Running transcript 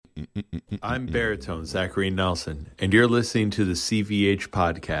I'm baritone Zachary Nelson, and you're listening to the CVH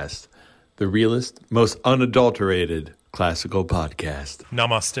podcast, the realest, most unadulterated classical podcast.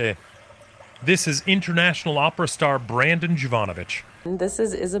 Namaste. This is international opera star Brandon Jovanovich. This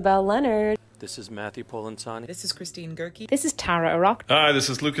is Isabel Leonard. This is Matthew Polenzani. This is Christine Gerke. This is Tara Arak. Hi, this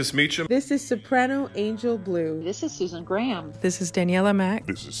is Lucas Meacham. This is soprano Angel Blue. This is Susan Graham. This is Daniela Mack.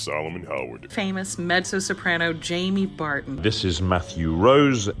 This is Solomon Howard. Famous mezzo-soprano Jamie Barton. This is Matthew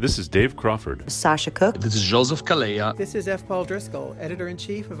Rose. This is Dave Crawford. Sasha Cook. This is Joseph Kalea. This is F. Paul Driscoll,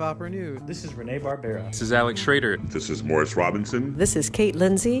 Editor-in-Chief of Opera News. This is Renee Barbera. This is Alex Schrader. This is Morris Robinson. This is Kate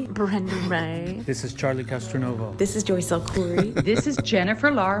Lindsay. Brenda Ray. This is Charlie Castronovo. This is Joyce Alcouri. This is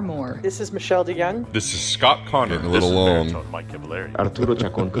Jennifer Larmore. This is Michelle DeYoung. This is Scott Connor. Getting a little long. Mike Cavallari. Arturo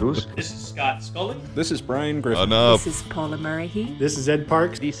Chacon Cruz. This is Scott Scully. This is Brian Griffin. Enough. This is Paula Murray. This is Ed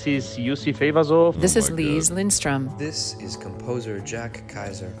Parks. This is Yussi Fevazov. This is Lise Lindstrom. This is composer Jack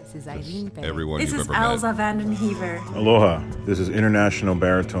Kaiser. This is Irene Pei. Everyone this you've is ever met. Elza Vanden Heever. Aloha. This is international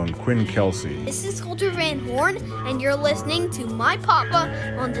baritone Quinn Kelsey. This is Coulter Van Horn, and you're listening to My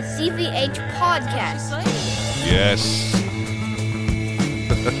Papa on the CVH podcast. Yes.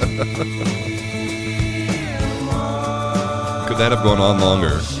 Could that have gone on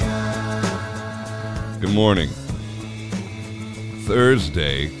longer? Good morning.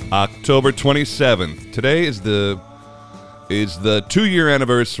 Thursday, October 27th. Today is the 2-year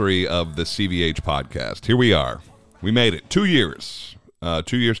anniversary of the CVH podcast. Here we are. We made it. 2 years.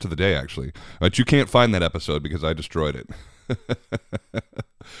 2 years to the day, actually. But you can't find that episode because I destroyed it.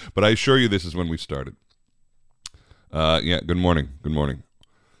 But I assure you this is when we started. Good morning. Good morning.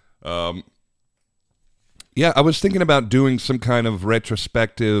 Yeah, I was thinking about doing some kind of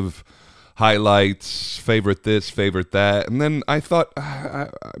retrospective highlights, favorite this, favorite that, and then I thought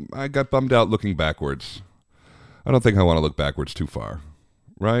I got bummed out looking backwards. I don't think I want to look backwards too far,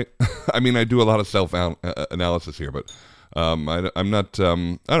 right? I mean, I do a lot of self-analysis here, but I'm not,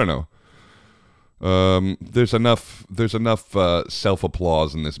 I don't know. There's enough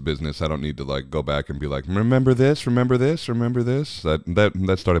self-applause in this business. I don't need to go back and be like, remember this, remember this, remember this.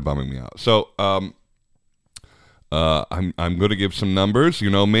 That started bumming me out. So, I'm going to give some numbers. You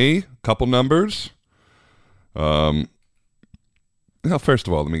know me, couple numbers. Now, first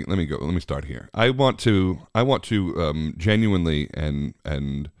of all, let me start here. I want to genuinely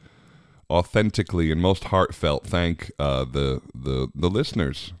and authentically and most heartfelt thank the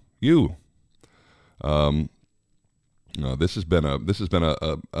listeners. You. This has been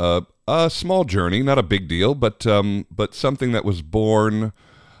a small journey, not a big deal, but something that was born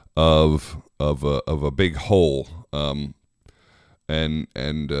of a big whole.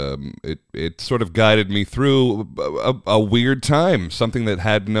 It sort of guided me through a weird time, something that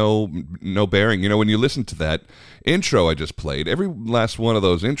had no bearing. You know, when you listen to that intro I just played, every last one of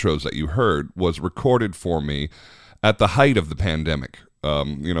those intros that you heard was recorded for me at the height of the pandemic.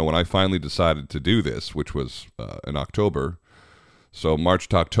 When I finally decided to do this, which was in October. So March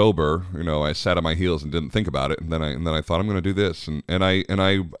to October, I sat on my heels and didn't think about it, and then I thought I'm going to do this, and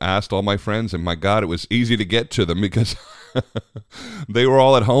I asked all my friends, and my God, it was easy to get to them because they were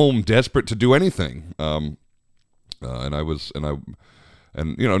all at home, desperate to do anything. Not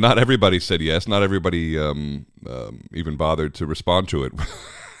everybody said yes, not everybody even bothered to respond to it,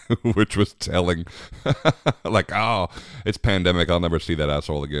 which was telling. Like, oh, it's pandemic, I'll never see that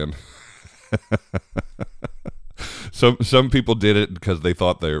asshole again. Some people did it because they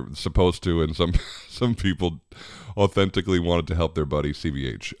thought they're supposed to, and some people authentically wanted to help their buddy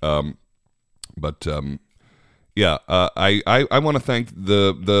CVH. I want to thank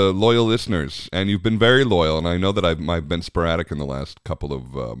the loyal listeners, and you've been very loyal. And I know that I've been sporadic in the last couple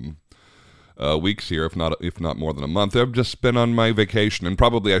of weeks here, if not more than a month. I've just been on my vacation, and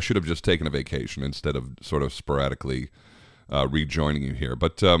probably I should have just taken a vacation instead of sort of sporadically rejoining you here.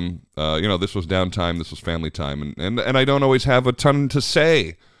 But, this was downtime, this was family time, and I don't always have a ton to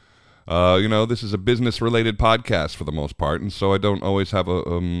say. This is a business-related podcast for the most part, and so I don't always have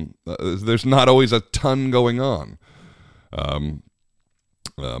there's not always a ton going on.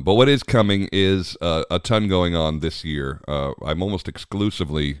 But what is coming is a ton going on this year. I'm almost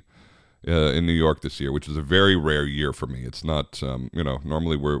exclusively in New York this year, which is a very rare year for me. It's not,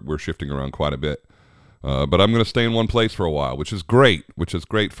 normally we're shifting around quite a bit. But I'm going to stay in one place for a while, which is great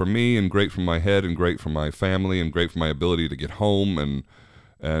for me, and great for my head, and great for my family, and great for my ability to get home.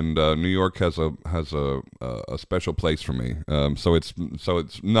 And New York has a special place for me. So it's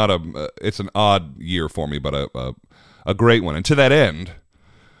not it's an odd year for me, but a great one. And to that end,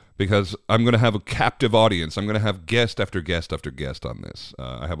 because I'm going to have a captive audience, I'm going to have guest after guest after guest on this.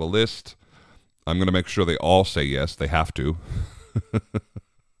 I have a list. I'm going to make sure they all say yes. They have to.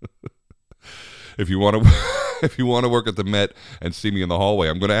 if you want to if you want to work at the Met and see me in the hallway,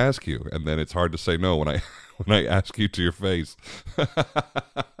 I'm going to ask you, and then it's hard to say no when I ask you to your face.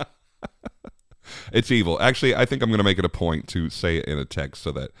 It's evil. Actually, I think I'm going to make it a point to say it in a text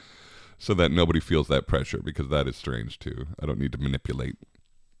so that nobody feels that pressure, because that is strange too. I don't need to manipulate.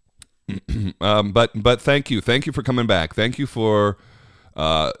 But thank you for coming back. Thank you for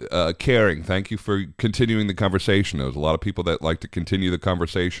caring. Thank you for continuing the conversation. There's a lot of people that like to continue the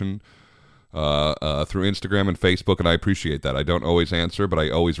conversation through Instagram and Facebook, and I appreciate that. I don't always answer, but I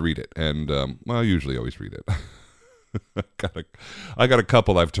always read it, and well, I usually always read it. I got a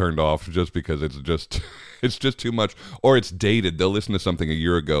couple I've turned off just because it's just too much, or it's dated. They'll listen to something a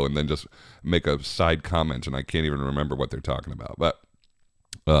year ago and then just make a side comment, and I can't even remember what they're talking about. But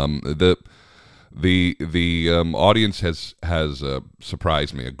the audience has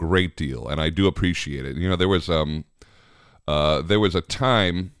surprised me a great deal, and I do appreciate it. You know, there was a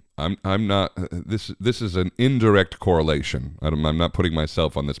time. I'm not. This is an indirect correlation. I'm not putting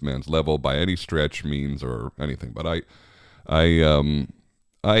myself on this man's level by any stretch, means, or anything. But I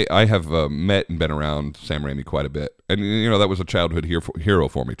have met and been around Sam Raimi quite a bit, and you know that was a childhood hero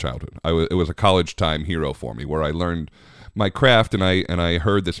for me. It was a college time hero for me, where I learned my craft, and I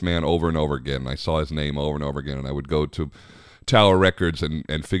heard this man over and over again. I saw his name over and over again, and I would go to Tower Records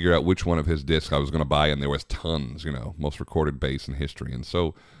and figure out which one of his discs I was going to buy, and there was tons. You know, most recorded bass in history, and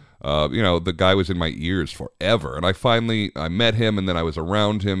so. You know, the guy was in my ears forever, and I met him, and then I was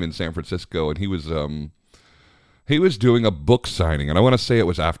around him in San Francisco, and he was doing a book signing, and I want to say it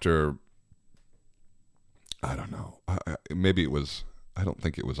was after, I don't know, maybe it was, I don't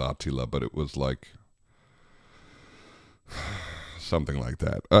think it was Attila, but it was like something like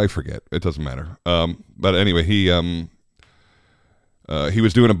that. I forget. It doesn't matter. But anyway, he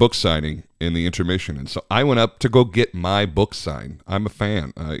was doing a book signing in the intermission, and so I went up to go get my book signed. I'm a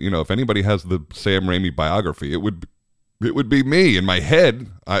fan. You know, if anybody has the Sam Raimi biography, it would be me in my head.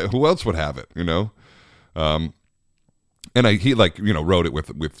 Who else would have it? You know, and he wrote it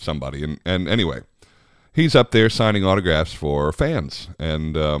with somebody, and anyway, he's up there signing autographs for fans,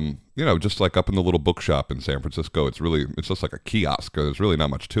 and you know, just like up in the little bookshop in San Francisco, it's just like a kiosk. There's really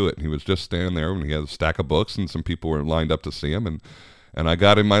not much to it. And he was just standing there, and he had a stack of books, and some people were lined up to see him, and I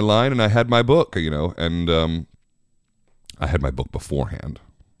got in my line, and I had my book, you know, and I had my book beforehand.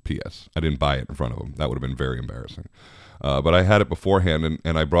 P.S. I didn't buy it in front of him. That would have been very embarrassing. But I had it beforehand,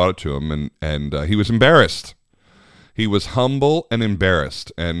 and I brought it to him, and he was embarrassed. He was humble and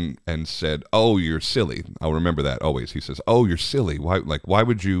embarrassed, and said, "Oh, you're silly." I'll remember that always. He says, "Oh, you're silly. Why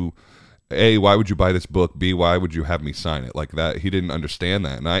would you? A, why would you buy this book? B, why would you have me sign it like that?" He didn't understand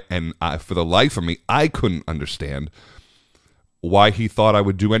that, and I for the life of me, I couldn't understand why he thought I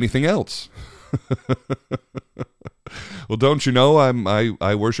would do anything else. Well, don't you know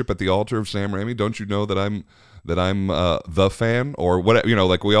I worship at the altar of Sam Raimi? Don't you know that I'm the fan, or whatever? You know,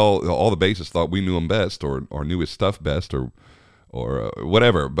 like all the bassists thought we knew him best, or knew his stuff best, or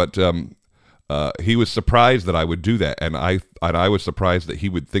whatever. But he was surprised that I would do that, and I was surprised that he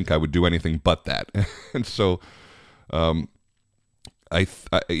would think I would do anything but that. And so, I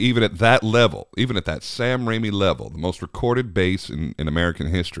even at that level, even at that Sam Raimi level, the most recorded bass in American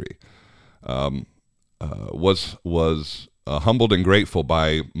history, was humbled and grateful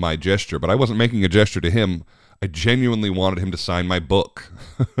by my gesture. But I wasn't making a gesture to him. I genuinely wanted him to sign my book,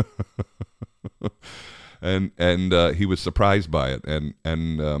 and he was surprised by it. And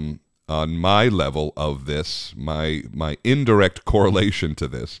on my level of this, my indirect correlation to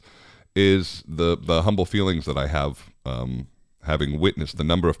this is the humble feelings that I have. Having witnessed the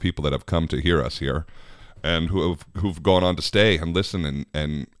number of people that have come to hear us here, and who've gone on to stay and listen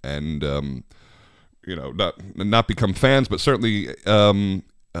and you know, not become fans, but certainly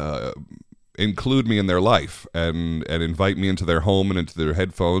include me in their life and invite me into their home and into their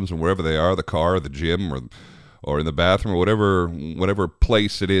headphones and wherever they are, the car, or the gym, or in the bathroom, or whatever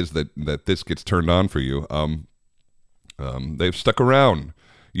place it is that this gets turned on for you. They've stuck around.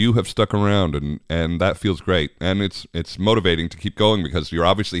 You have stuck around, and that feels great, and it's motivating to keep going, because you're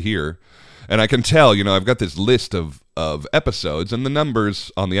obviously here, and I can tell. You know, I've got this list of episodes, and the numbers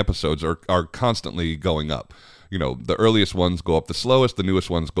on the episodes are constantly going up. You know, the earliest ones go up the slowest, the newest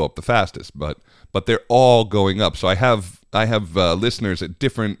ones go up the fastest, but they're all going up. So I have listeners at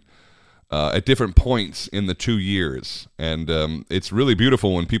different points in the 2 years, and it's really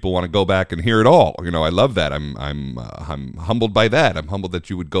beautiful when people want to go back and hear it all. You know, I love that. I'm humbled by that. I'm humbled that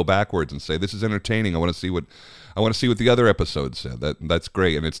you would go backwards and say, "This is entertaining. I want to see what the other episodes said." That's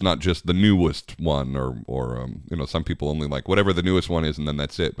great, and it's not just the newest one, or you know, some people only like whatever the newest one is, and then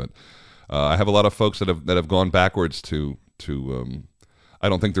that's it. But I have a lot of folks that have gone backwards to I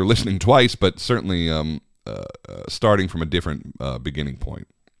don't think they're listening twice, but certainly starting from a different beginning point.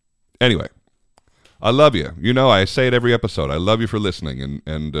 Anyway, I love you. You know, I say it every episode. I love you for listening,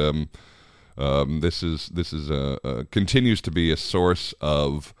 and this is continues to be a source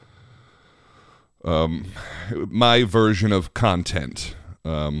of my version of content.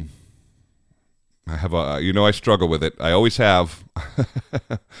 I have I struggle with it. I always have.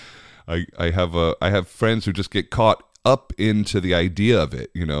 I have friends who just get caught up into the idea of it,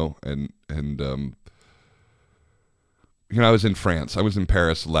 and I was in France. I was in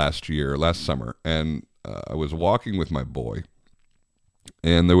Paris last summer, and I was walking with my boy,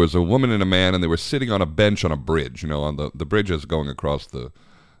 and there was a woman and a man, and they were sitting on a bench on a bridge. On the bridges going across the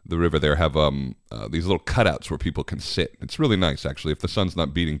river there have these little cutouts where people can sit. It's really nice, actually. If the sun's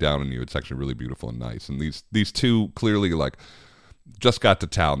not beating down on you, it's actually really beautiful and nice. And these two clearly just got to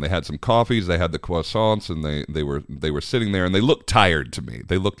town. They had some coffees, they had the croissants, and they were sitting there, and they looked tired to me.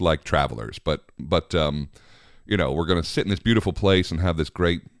 They looked like travelers, but we're going to sit in this beautiful place and have this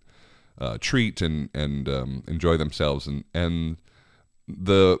great treat and enjoy themselves. And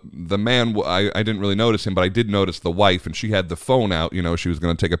the man, I didn't really notice him, but I did notice the wife, and she had the phone out. She was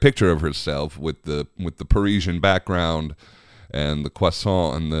going to take a picture of herself with the Parisian background and the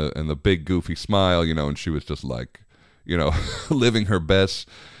croissant and the big goofy smile, and she was just living her best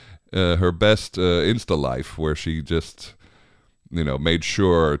Insta life, where she just made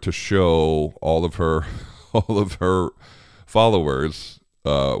sure to show all of her followers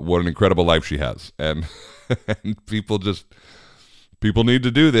what an incredible life she has, and people need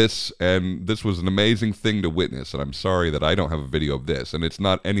to do this, and this was an amazing thing to witness. And I'm sorry that I don't have a video of this, and it's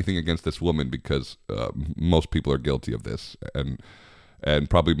not anything against this woman, because most people are guilty of this, and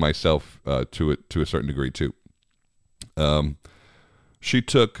probably myself to a certain degree too. She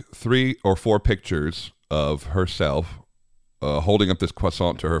took 3 or 4 pictures of herself holding up this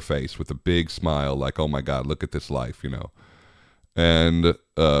croissant to her face with a big smile, like, oh my God, look at this life, And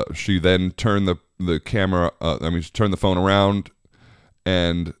she then turned the camera, she turned the phone around,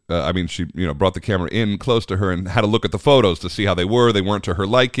 and she brought the camera in close to her and had a look at the photos to see how they were. They weren't to her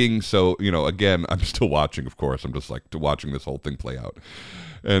liking, so again, I'm still watching, of course. I'm just watching this whole thing play out.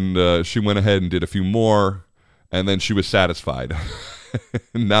 And she went ahead and did a few more, and then she was satisfied.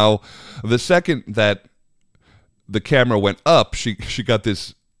 Now, the second that the camera went up, she got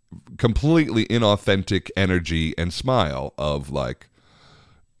this completely inauthentic energy and smile of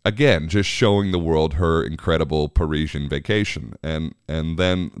again, just showing the world her incredible Parisian vacation. And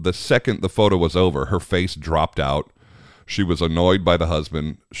then the second the photo was over, her face dropped out. She was annoyed by the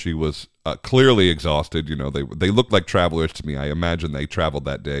husband. She was clearly exhausted. They looked like travelers to me. I imagine they traveled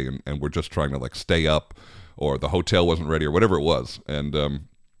that day and were just trying to stay up, or the hotel wasn't ready, or whatever it was. And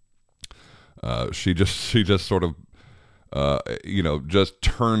she just sort of just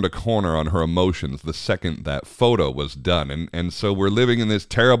turned a corner on her emotions the second that photo was done. And so we're living in this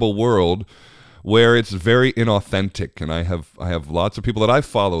terrible world where it's very inauthentic. And I have lots of people that I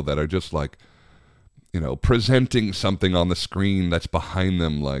follow that are just presenting something on the screen that's behind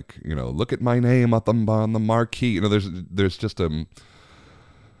them, look at my name on the marquee. There's just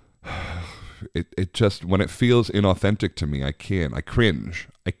it just, when it feels inauthentic to me, I cringe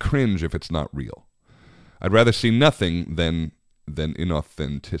if it's not real. I'd rather see nothing than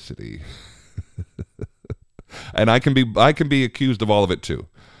inauthenticity. And I can be accused of all of it too.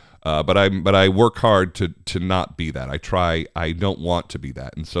 But I work hard to not be that. I don't want to be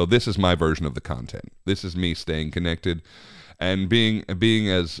that. And so this is my version of the content. This is me staying connected and being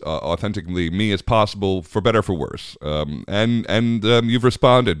as authentically me as possible, for better or for worse. And you've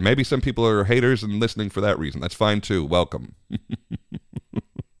responded. Maybe some people are haters and listening for that reason. That's fine too. Welcome.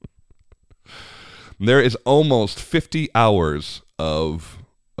 There is almost 50 hours of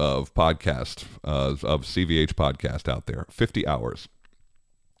podcast, of CVH podcast out there. 50 hours,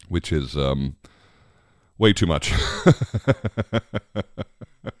 which is way too much.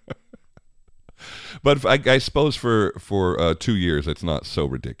 But I suppose for 2 years, it's not so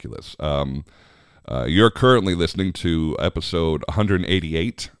ridiculous. You're currently listening to episode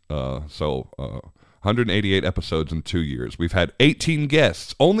 188. 188 episodes in 2 years. We've had 18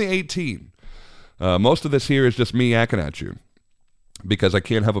 guests, only 18. Most of this here is just me yakking at you, because I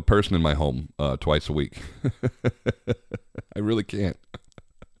can't have a person in my home twice a week. I really can't.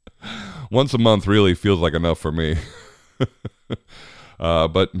 Once a month really feels like enough for me.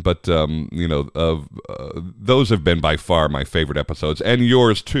 But those have been by far my favorite episodes, and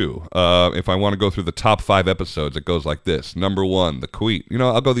yours too. If I want to go through the top 5 episodes, it goes like this. Number 1, the Queen.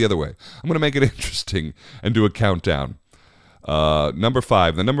 I'll go the other way. I'm going to make it interesting and do a countdown. Number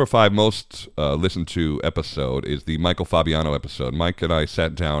 5. The number 5 most listened to episode is the Michael Fabiano episode. Mike and I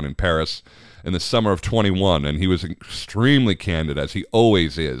sat down in Paris in the summer of 21, and he was extremely candid, as he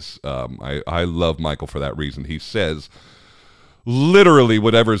always is. I love Michael for that reason. He says literally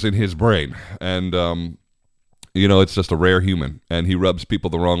whatever's in his brain, and it's just a rare human, and he rubs people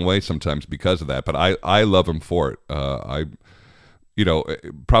the wrong way sometimes because of that, but I love him for it.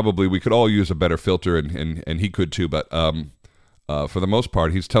 Probably we could all use a better filter, and he could too, but for the most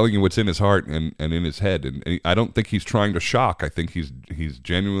part, he's telling you what's in his heart and in his head, and I don't think he's trying to shock. I think he's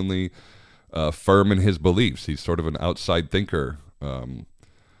genuinely firm in his beliefs. He's sort of an outside thinker,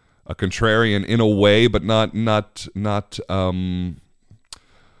 a contrarian in a way, but not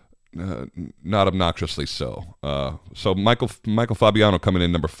obnoxiously so. So Michael Fabiano coming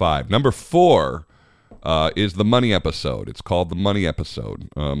in number 5. Number 4 is the money episode. It's called the money episode.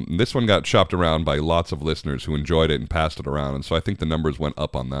 This one got shopped around by lots of listeners who enjoyed it and passed it around, and so I think the numbers went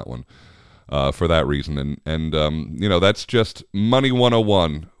up on that one for that reason. And that's just money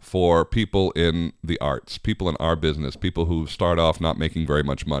 101 for people in the arts, people in our business, people who start off not making very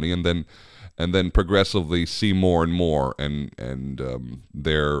much money and then progressively see more and more, and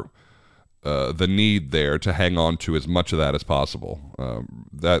the need there to hang on to as much of that as possible.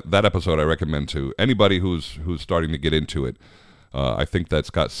 That episode I recommend to anybody who's starting to get into it. I think that's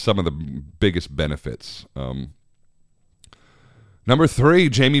got some of the biggest benefits. Number 3,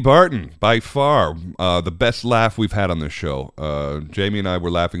 Jamie Barton, by far the best laugh we've had on this show. Jamie and I were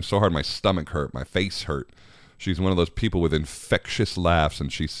laughing so hard my stomach hurt, my face hurt. She's one of those people with infectious laughs,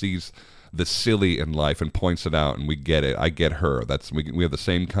 and she sees the silly in life and points it out, and we get it. I get her. We have the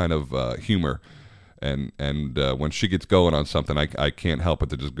same kind of humor, and when she gets going on something, I can't help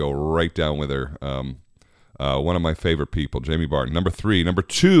it to just go right down with her. One of my favorite people, Jamie Barton. Number 3. Number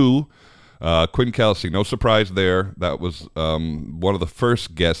 2, Quinn Kelsey. No surprise there. That was one of the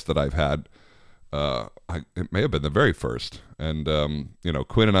first guests that I've had. It may have been the very first. And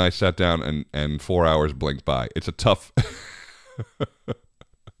Quinn and I sat down, and 4 hours blinked by. It's a tough.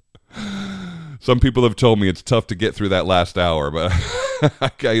 Some people have told me it's tough to get through that last hour, but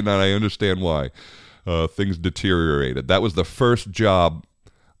I understand why. Things deteriorated. That was the first job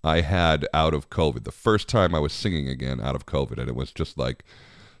I had out of COVID. The first time I was singing again out of COVID, and it was just like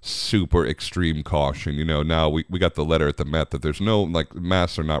super extreme caution. Now we got the letter at the Met that there's no,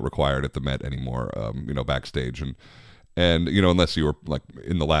 masks are not required at the Met anymore, backstage, and unless you were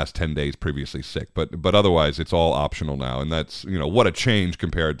in the last 10 days previously sick, but otherwise it's all optional now, and that's what a change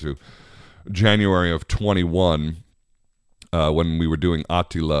compared to January of 21 when we were doing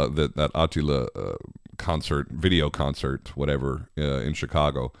Attila, that Attila video concert, whatever, in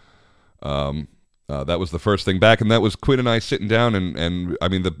Chicago. That was the first thing back, and that was Quinn and I sitting down, and I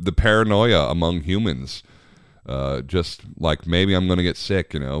mean the paranoia among humans. Just like, maybe I'm going to get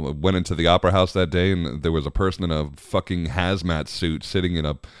sick, I went into the Opera House that day, and there was a person in a fucking hazmat suit sitting in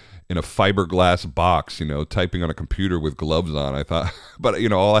a fiberglass box, typing on a computer with gloves on. I thought, but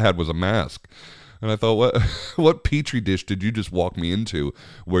all I had was a mask, and I thought, what petri dish did you just walk me into,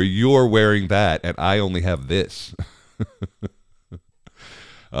 where you're wearing that and I only have this?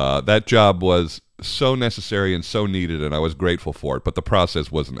 That job was so necessary and so needed, and I was grateful for it, but the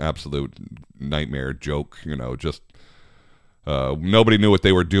process was an absolute nightmare joke. Just nobody knew what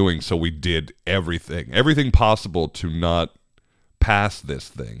they were doing, so we did everything possible to not pass this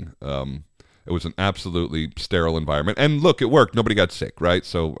thing. It was an absolutely sterile environment, and look, it worked. Nobody got sick, right?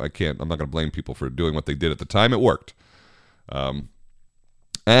 So I'm not going to blame people for doing what they did at the time. It worked.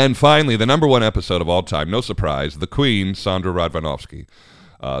 And finally, the number 1 episode of all time, no surprise, the Queen, Sandra Radvanovsky.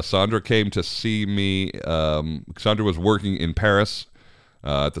 Sandra came to see me. Sandra was working in Paris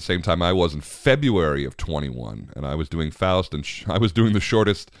at the same time I was in February of 21, and I was doing Faust, and I was doing the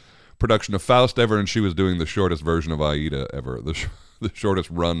shortest production of Faust ever, and she was doing the shortest version of Aida ever, the shortest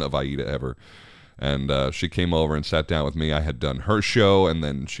run of Aida ever. And she came over and sat down with me. I had done her show, and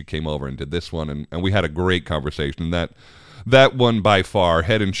then she came over and did this one, and we had a great conversation. And that one, by far,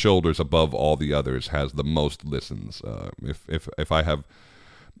 head and shoulders above all the others, has the most listens.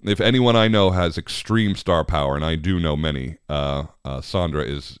 If anyone I know has extreme star power, and I do know many, Sandra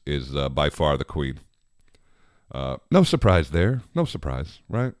is by far the queen. No surprise there. No surprise,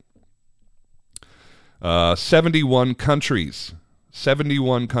 right? 71 countries.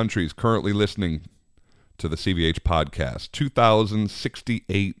 71 countries currently listening to the CVH podcast.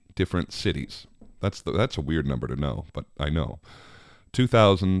 2,068 different cities. That's a weird number to know, but I know.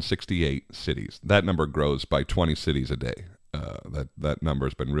 2,068 cities. That number grows by 20 cities a day. That number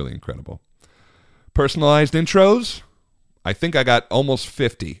has been really incredible. Personalized intros. I think I got almost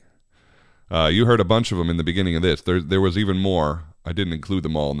 50. You heard a bunch of them in the beginning of this. There was even more. I didn't include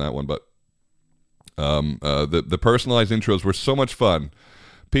them all in that one, but the personalized intros were so much fun.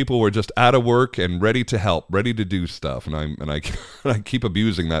 People were just out of work and ready to help, ready to do stuff, and I keep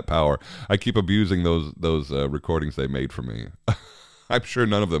abusing that power. I keep abusing those recordings they made for me. I'm sure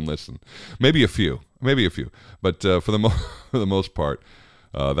none of them listen. Maybe a few, but for the most part,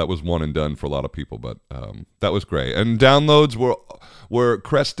 that was one and done for a lot of people. But that was great, and downloads were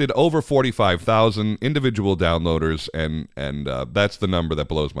crested over 45,000 individual downloaders, and that's the number that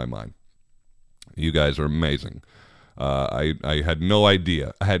blows my mind. You guys are amazing. I had no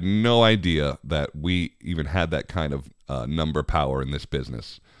idea. I had no idea that we even had that kind of number power in this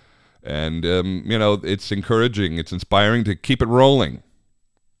business. And, it's encouraging. It's inspiring to keep it rolling.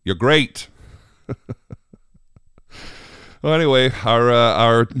 You're great. Well, anyway,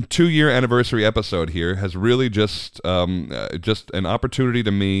 our 2-year anniversary episode here has really just an opportunity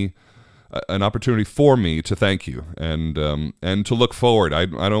to me, an opportunity for me to thank you and to look forward. I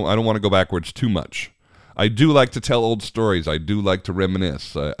don't want to go backwards too much. I do like to tell old stories. I do like to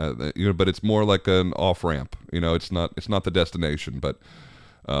reminisce. But it's more like an off ramp. It's not the destination. But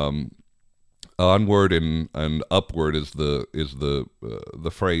onward and upward is the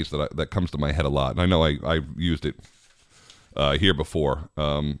phrase that comes to my head a lot. And I know I've used it here before.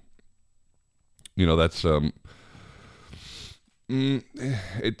 That's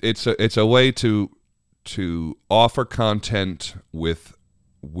it's a way to offer content with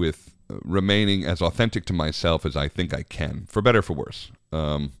remaining as authentic to myself as I think I can, for better or for worse.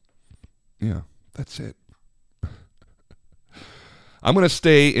 That's it. I'm gonna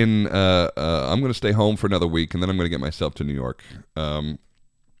stay home for another week, and then I'm gonna get myself to New York.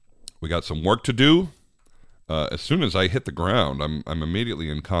 We got some work to do. As soon as I hit the ground, I'm immediately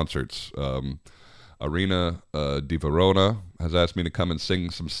in concerts. Arena di Verona has asked me to come and sing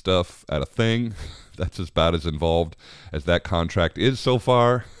some stuff at a thing. That's about as involved as that contract is so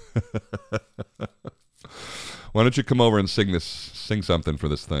far. Why don't you come over and sing something for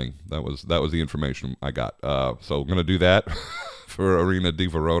this thing? That was the information I got. So I'm gonna do that for Arena di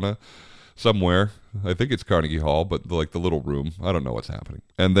Verona somewhere. I think it's Carnegie Hall, but the little room. I don't know what's happening.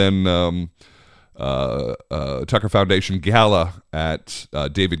 And then Tucker Foundation Gala at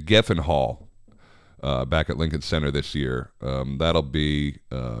David Geffen Hall back at Lincoln Center this year. That'll be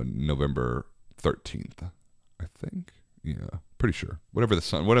November 13th, I think. Yeah, pretty sure. Whatever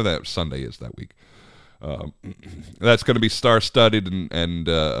that Sunday is that week. That's going to be star-studded and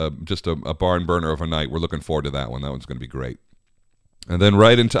just a barn burner of a night. We're looking forward to that one. That one's going to be great. And then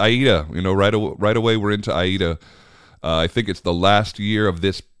right into AIDA. Right away we're into AIDA. I think it's the last year of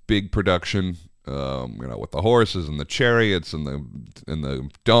this big production. With the horses and the chariots and the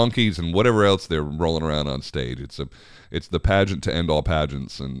donkeys and whatever else they're rolling around on stage. It's the pageant to end all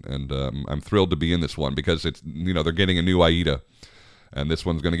pageants, and I'm thrilled to be in this one because it's they're getting a new AIDA, and this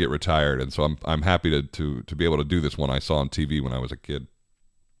one's going to get retired, and so I'm happy to be able to do this one I saw on TV when I was a kid.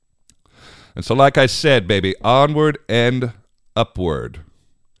 And so, like I said, baby, onward and upward.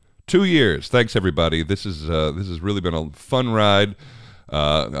 2 years. Thanks, everybody. This has really been a fun ride.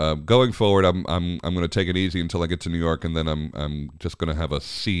 Going forward, I'm going to take it easy until I get to New York, and then I'm just going to have a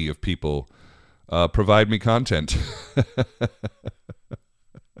sea of people provide me content.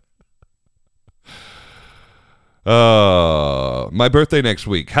 My birthday next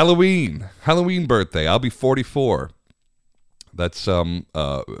week, Halloween birthday. I'll be 44. That's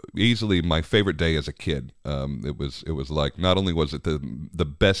easily my favorite day as a kid. It was like, not only was it the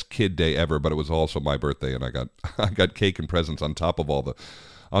best kid day ever, but it was also my birthday, and I got cake and presents on top of all the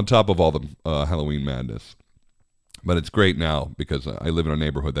Halloween madness. But it's great now because I live in a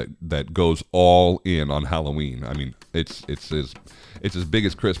neighborhood that goes all in on Halloween. I mean, it's as big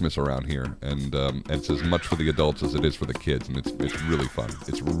as Christmas around here, and it's as much for the adults as it is for the kids, and it's really fun.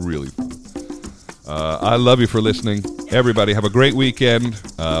 It's really fun. I love you for listening. Everybody, have a great weekend.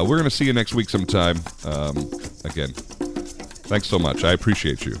 We're going to see you next week sometime. Again, thanks so much. I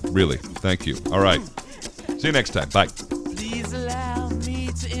appreciate you. Really. Thank you. All right. See you next time. Bye. Please allow me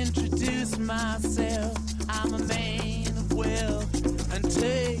to introduce myself. I'm a man of wealth and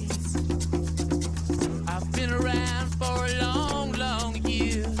taste. I've been around for a long, long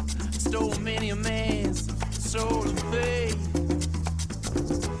year. Stole many a man's soul of faith.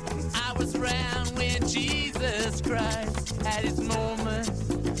 I was around when Jesus Christ had his moment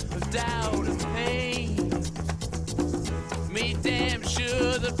of doubt and pain. Made damn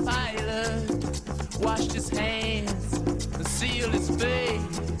sure the pilot washed his hands and sealed his face.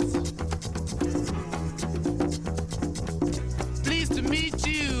 Pleased to meet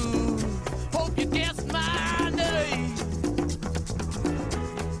you, hope you guessed my name.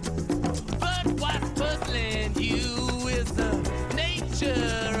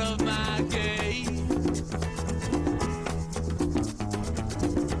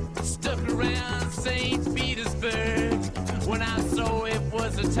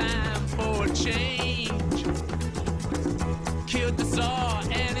 change. Killed the Tsar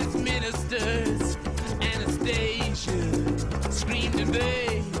and his ministers. Anastasia screamed in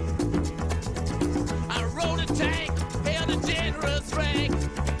vain. I rode a tank, held a generous rank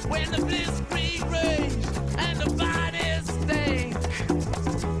when the blitzkrieg raged and the bodies stank.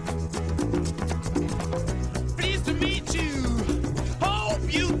 Pleased to meet you.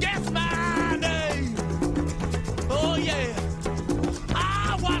 Hope you guess my name. Oh yeah,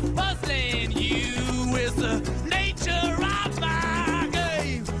 I was puzzling you with the nature of my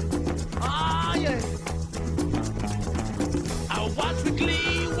game. Oh yeah, I watched with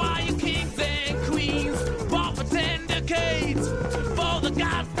glee while you kings and queens fought for 10 decades for the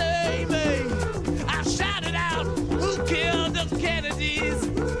gods they made. I shouted out, who killed the Kennedys?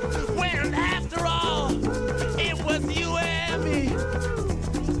 When after all, it was you and me.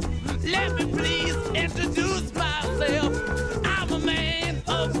 Let me please